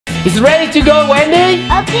It's ready to go, Wendy.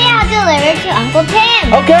 Okay, I'll deliver to Uncle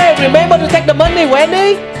Tim. Okay, remember to take the money,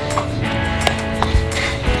 Wendy.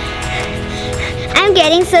 I'm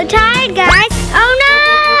getting so tired, guys. Oh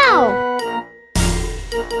no!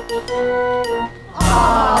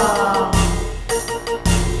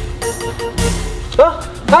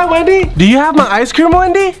 Hi, Wendy. Do you have my ice cream,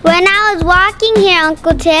 Wendy? When I was walking here,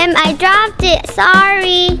 Uncle Tim, I dropped it.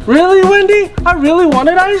 Sorry. Really, Wendy? I really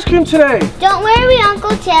wanted ice cream today. Don't worry,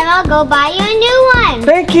 Uncle Tim. I'll go buy you a new one.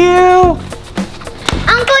 Thank you.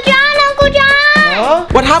 Uncle John, Uncle John! Huh?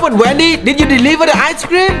 What happened, Wendy? Did you deliver the ice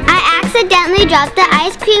cream? I accidentally dropped the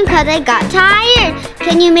ice cream because I got tired.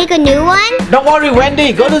 Can you make a new one? Don't worry,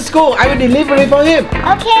 Wendy. Go to school. I will deliver it for him.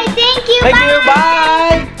 Okay, thank you. Thank Bye. you.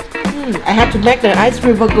 Bye. I have to make the ice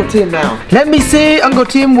cream for Uncle Tim now. Let me see. Uncle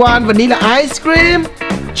Tim want vanilla ice cream,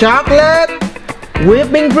 chocolate,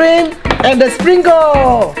 whipping cream, and the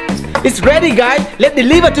sprinkle. It's ready, guys. Let's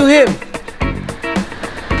deliver to him.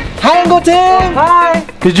 Hi, Uncle Tim. Hi.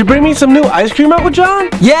 Did you bring me some new ice cream, Uncle John?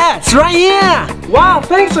 Yeah, it's right here. Wow,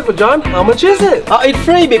 thanks, Uncle John. How much is it? Oh, it's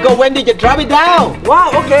free because Wendy just drop it down.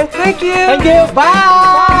 Wow, okay, thank you. Thank you.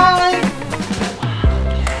 Bye.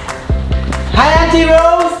 Hi, Auntie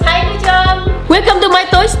Rose. Hi, Uncle John. Welcome to my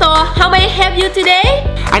toy store. How may I help you today?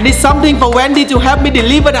 I need something for Wendy to help me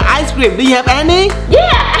deliver the ice cream. Do you have any?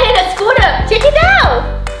 Yeah, I have a scooter. Check it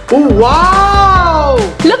out. Oh, wow.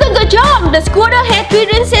 Look, Uncle John. The scooter has 3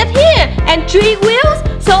 sets here and 3 wheels,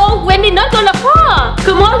 so Wendy not gonna fall.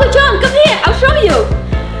 Come on, Uncle John. Come here. I'll show you.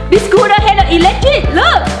 This scooter has an electric.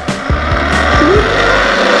 Look.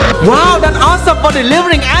 Wow, that's awesome for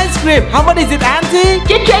delivering ice cream. How much is it, Auntie?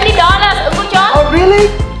 Just $20, Uncle John. Oh, really?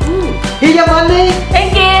 Here's your money.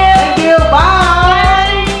 Thank you. Thank you.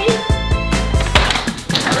 Bye.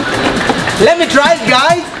 Let me try it,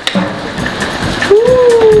 guys.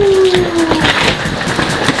 Ooh.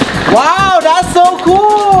 Wow, that's so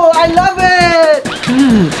cool. I love it.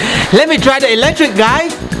 Let me try the electric,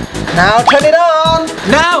 guys. Now turn it on.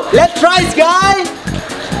 Now let's try it, guys.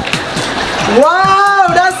 Wow,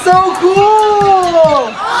 that's so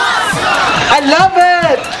cool. Awesome. I love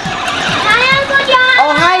it. Hi, Uncle John.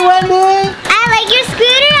 Oh, hi, Wendy. I like your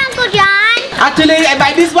scooter, Uncle John. Actually, I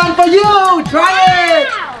buy this one for you. Try it.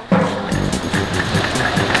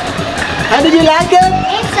 How did you like it?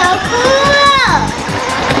 It's so cool.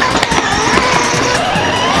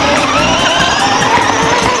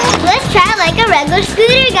 Let's try like a regular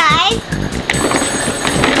scooter, guys.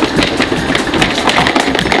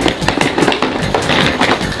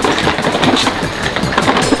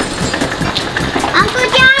 Uncle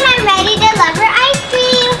John, I'm ready to deliver ice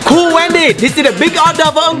cream. Cool, Wendy. This is a big order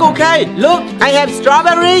for Uncle K. Look, I have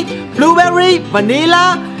strawberry, blueberry,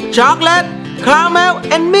 vanilla, chocolate, caramel,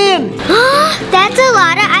 and mint. That's a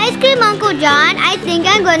lot of ice cream, Uncle John. I think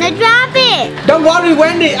I'm gonna drop it. Don't worry,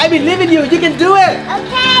 Wendy. I believe in you. You can do it.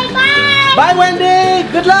 Okay, bye. Bye, Wendy.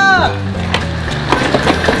 Good luck.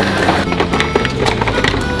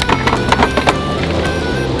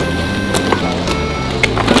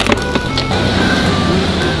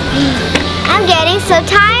 I'm getting so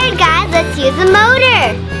tired, guys. Let's use the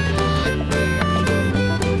motor.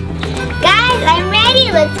 Guys, I'm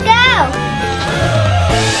ready. Let's go.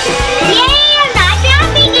 Yay, I'm not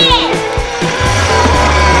dropping it.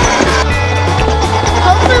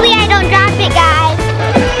 Hopefully I don't drop it, guys.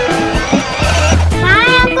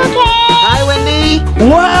 Bye, Uncle K. Hi, Wendy.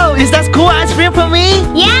 Wow, is that cool ice cream for me?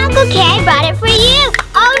 Yeah, Uncle K, I brought it for you.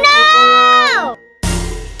 Oh, no.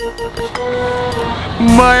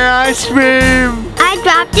 My ice cream. I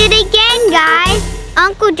dropped it again, guys.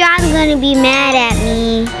 Uncle John's gonna be mad at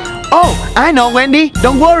me. Oh, I know, Wendy.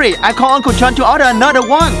 Don't worry. I call Uncle John to order another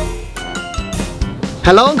one.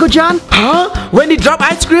 Hello, Uncle John? Huh? Wendy drop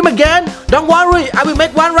ice cream again? Don't worry, I will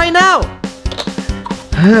make one right now.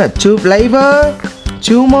 2 flavor,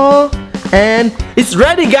 2 more, and it's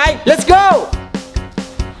ready, guys. Let's go.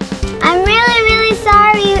 I'm really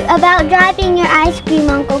sorry about dropping your ice cream,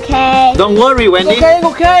 Uncle K. Don't worry, Wendy.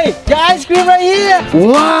 Okay. Your ice cream right here.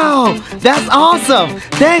 Wow, that's awesome.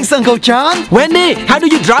 Thanks, Uncle John. Wendy, how do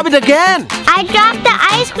you drop it again? I dropped the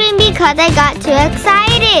ice cream because I got too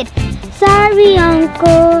excited. Sorry,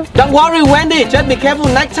 Uncle. Don't worry, Wendy. Just be careful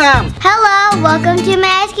next time. Hello, welcome to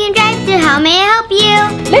my ice cream drive-thru. How may I help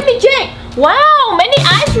you? Let me check. Wow, many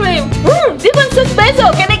ice cream. This one's so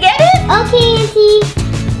special. Can I get it? Okay, Auntie.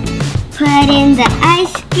 Put in the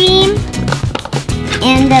ice cream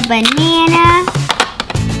and the banana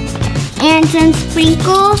and some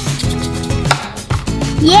sprinkles.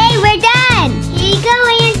 Yay, we're done. Here you go,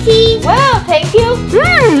 Auntie. Wow, thank you.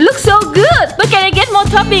 Looks so good. But can I get more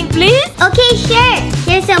topping, please? Okay, sure.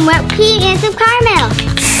 Here's some whipped cream and some caramel.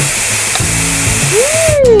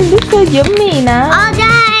 yummy now. All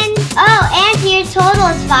done. Oh, and your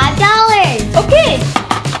total is $5. Okay.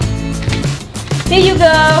 Here you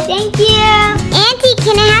go. Thank you. Auntie,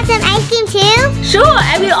 can I have some ice cream too? Sure,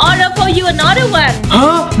 I will order for you another one.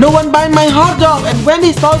 Huh? No one buy my hot dog and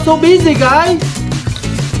Wendy's store so busy, guys.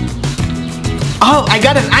 Oh, I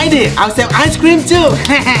got an idea. I'll sell ice cream too.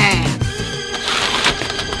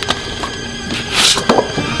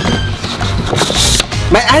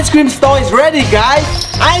 My ice cream store is ready, guys.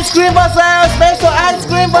 Ice cream for sale, special ice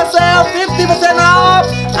cream for sale, 50% off.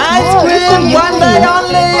 Ice cream, one day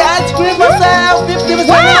only. Ice cream for sale,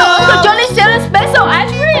 50% Wow, Uncle off. John is selling special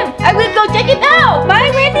ice cream. I will go check it out.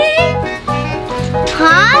 Bye, Wendy.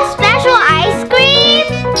 Huh? Special ice cream?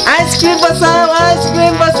 Ice cream for sale, ice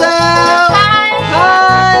cream for sale. Hi.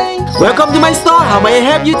 Hi. Welcome to my store. How may I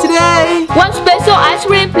help you today? One special ice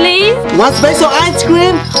cream, please. One special ice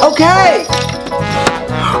cream? Okay.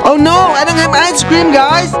 Oh no, I don't have ice cream,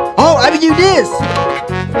 guys. Oh, I will do this.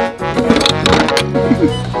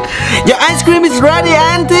 Your ice cream is ready,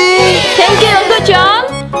 Auntie. Thank you, Uncle John.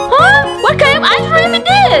 Huh? What kind of ice cream is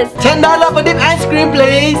this? $10 for this ice cream,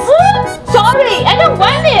 please. Huh? Sorry, I don't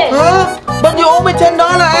want it. Huh? But you owe me $10,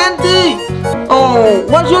 Auntie. Oh,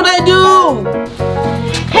 what should I do?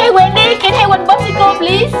 Hey, Wendy, can I have one popsicle,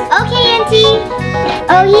 please? Okay, Auntie.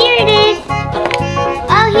 Oh, here it is.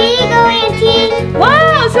 Oh, here you go, Auntie.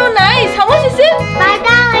 Wow, so nice. How much is it?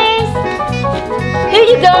 $5. Here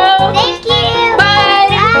you go. Thank you. Bye.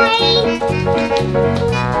 Bye.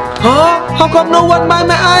 Huh? How come no one buy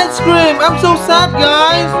my ice cream? I'm so sad,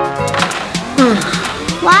 guys.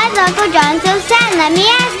 Why is Uncle John so sad? Let me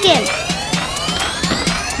ask him.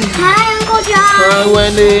 Hi, Uncle John. Hi,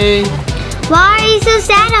 Wendy. Why are you so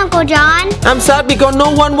sad, Uncle John? I'm sad because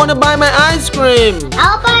no one wanna buy my ice cream.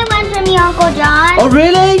 I'll buy one from you, Uncle John. Oh,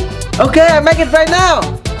 really? Okay, I'll make it right now.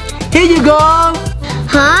 Here you go.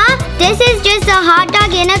 Huh? This is just a hot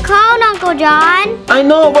dog in a cone, Uncle John. I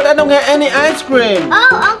know, but I don't have any ice cream. Oh,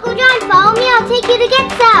 Uncle John, follow me. I'll take you to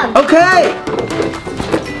get some. Okay.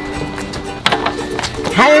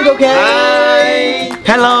 Hi, Uncle K. Hi.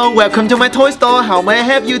 Hello, welcome to my toy store. How may I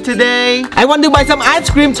help you today? I want to buy some ice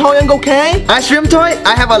cream toy, Uncle K. Ice cream toy?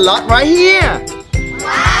 I have a lot right here.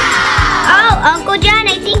 Oh, Uncle John,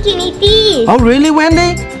 I think you need these. Oh, really,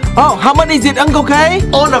 Wendy? Oh, how much is it, Uncle K?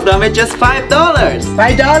 All of them are just $5.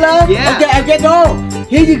 $5? Yeah. Okay, I'll get all.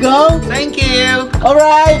 Here you go. Thank you. All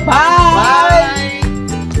right, bye. Bye.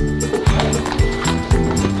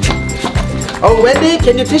 Oh, Wendy,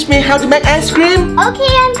 can you teach me how to make ice cream?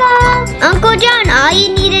 Okay, Uncle. Uncle John, all you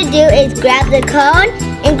need to do is grab the cone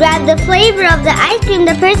and grab the flavor of the ice cream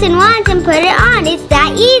the person wants and put it on. It's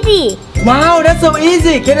that easy. Wow, that's so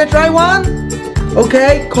easy. Can I try one?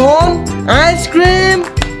 Okay, cone, ice cream.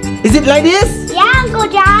 Is it like this? Yeah, Uncle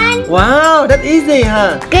John. Wow, that's easy,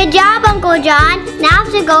 huh? Good job, Uncle John. Now I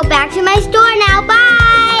have to go back to my store now.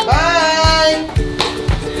 Bye. Bye.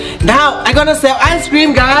 Now I'm gonna sell ice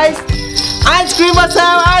cream, guys. Ice cream for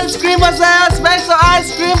sale, ice cream for sale, special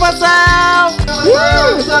ice cream for sale.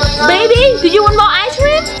 Baby, do you want more ice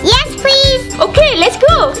cream? Yes, please. Okay, let's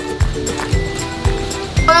go.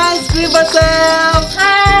 Ice cream for sale.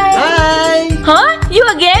 Hi. Hi. Huh? You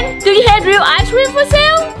again? Do you have real ice cream for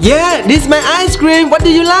sale? Yeah, this is my ice cream. What do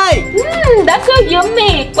you like? That's so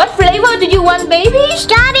yummy. What flavor do you want, baby?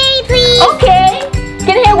 Strawberry, please. Okay.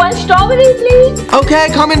 Can I have one strawberry, please? Okay,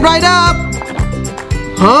 coming right up.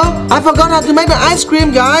 Huh? I forgot how to make the ice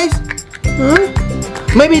cream, guys. Huh?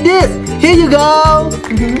 Maybe this. Here you go.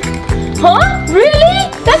 Huh?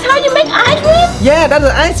 Really? That's how you make ice cream? Yeah, that's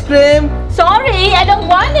the ice cream. Sorry, I don't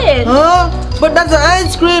want it. Huh? But that's the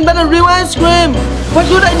ice cream. That's a real ice cream. What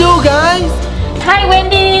should I do, guys? Hi,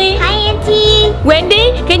 Wendy. Hi, Auntie.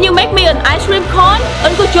 Wendy, can you make me an ice cream cone?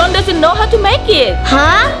 Uncle John doesn't know how to make it.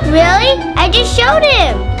 Huh? Really? I just showed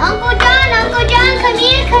him. Uncle John, come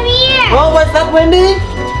here, come here. Oh, what's that, Wendy?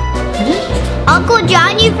 Uncle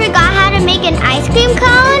John, you forgot how to make an ice cream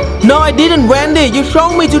cone? No, I didn't, Wendy. You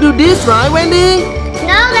showed me to do this, right, Wendy?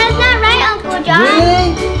 No, that's not right, Uncle John.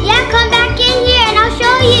 Really? Yeah, come back in here and I'll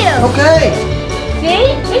show you. Okay.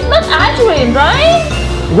 See? It's not ice cream, right?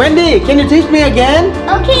 Wendy, can you teach me again?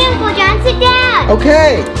 Okay, Uncle John, sit down.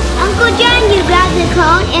 Okay. Uncle John, you grab the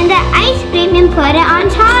cone and the ice cream and put it on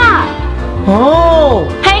top. Oh.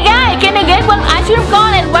 Hey guys, can I get one ice cream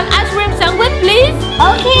cone and one ice cream sandwich, please?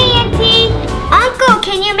 Okay, Auntie. Uncle,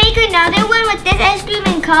 can you make another one with this ice cream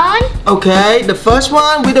and cone? Okay, the first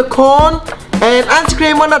one with the cone and ice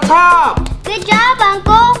cream on the top. Good job,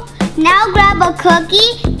 Uncle. Now grab a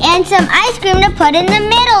cookie and some ice cream to put in the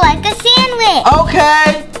middle like a sandwich.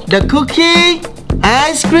 Okay, the cookie,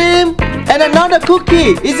 ice cream, and another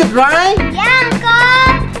cookie. Is it right? Yeah, Uncle.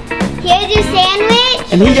 Here's your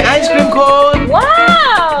sandwich. And here's your ice cream cone.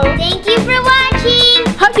 Wow! Thank you for watching.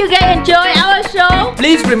 Hope you guys enjoy our show.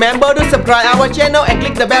 Please remember to subscribe our channel and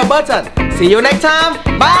click the bell button. See you next time.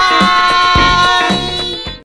 Bye.